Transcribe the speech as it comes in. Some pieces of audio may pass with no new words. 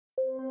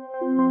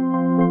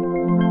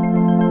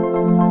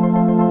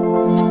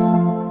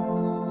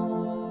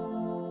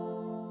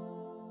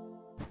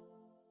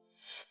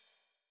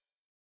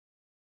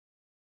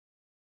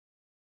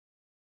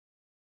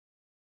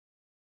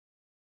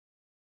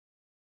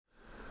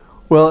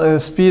Well, the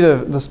speed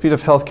of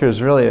healthcare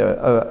is really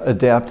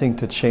adapting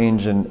to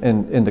change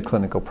into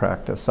clinical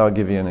practice. I'll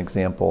give you an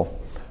example.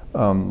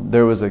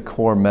 There was a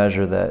core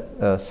measure that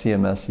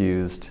CMS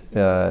used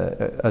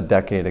a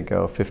decade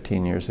ago,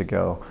 15 years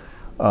ago,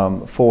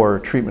 for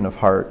treatment of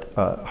heart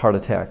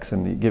attacks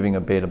and giving a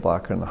beta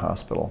blocker in the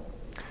hospital.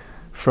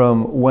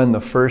 From when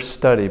the first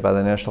study by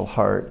the National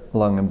Heart,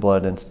 Lung, and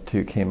Blood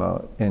Institute came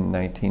out in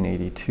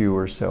 1982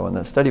 or so, and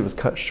that study was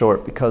cut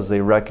short because they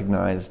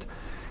recognized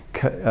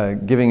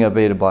giving a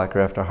beta blocker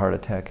after a heart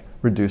attack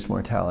reduced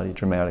mortality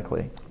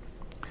dramatically.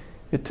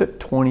 It took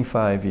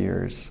 25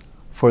 years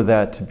for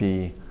that to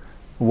be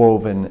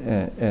woven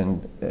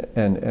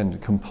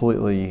and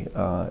completely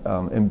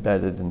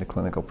embedded into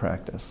clinical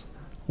practice.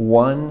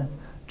 One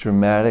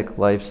dramatic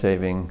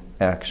life-saving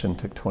action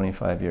took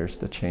 25 years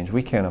to change.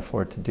 We can't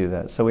afford to do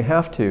that. So we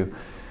have to,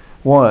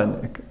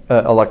 one,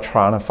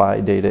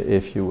 electronify data,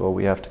 if you will.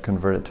 We have to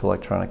convert it to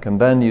electronic, and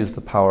then use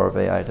the power of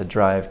AI to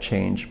drive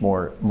change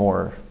more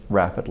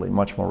rapidly,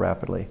 much more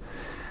rapidly.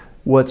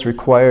 What's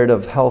required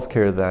of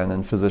healthcare then,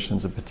 and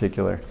physicians in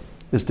particular,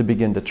 is to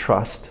begin to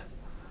trust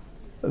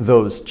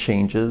those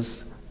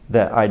changes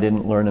that I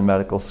didn't learn in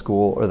medical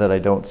school or that I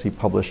don't see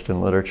published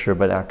in literature,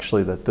 but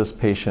actually that this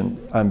patient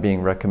I'm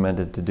being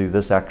recommended to do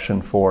this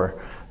action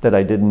for that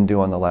I didn't do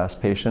on the last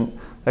patient.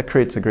 That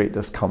creates a great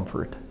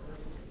discomfort.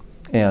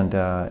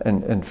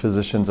 And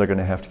physicians are going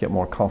to have to get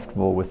more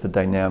comfortable with the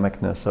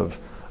dynamicness of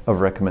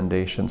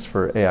recommendations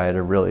for AI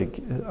to really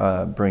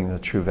bring the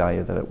true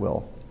value that it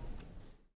will.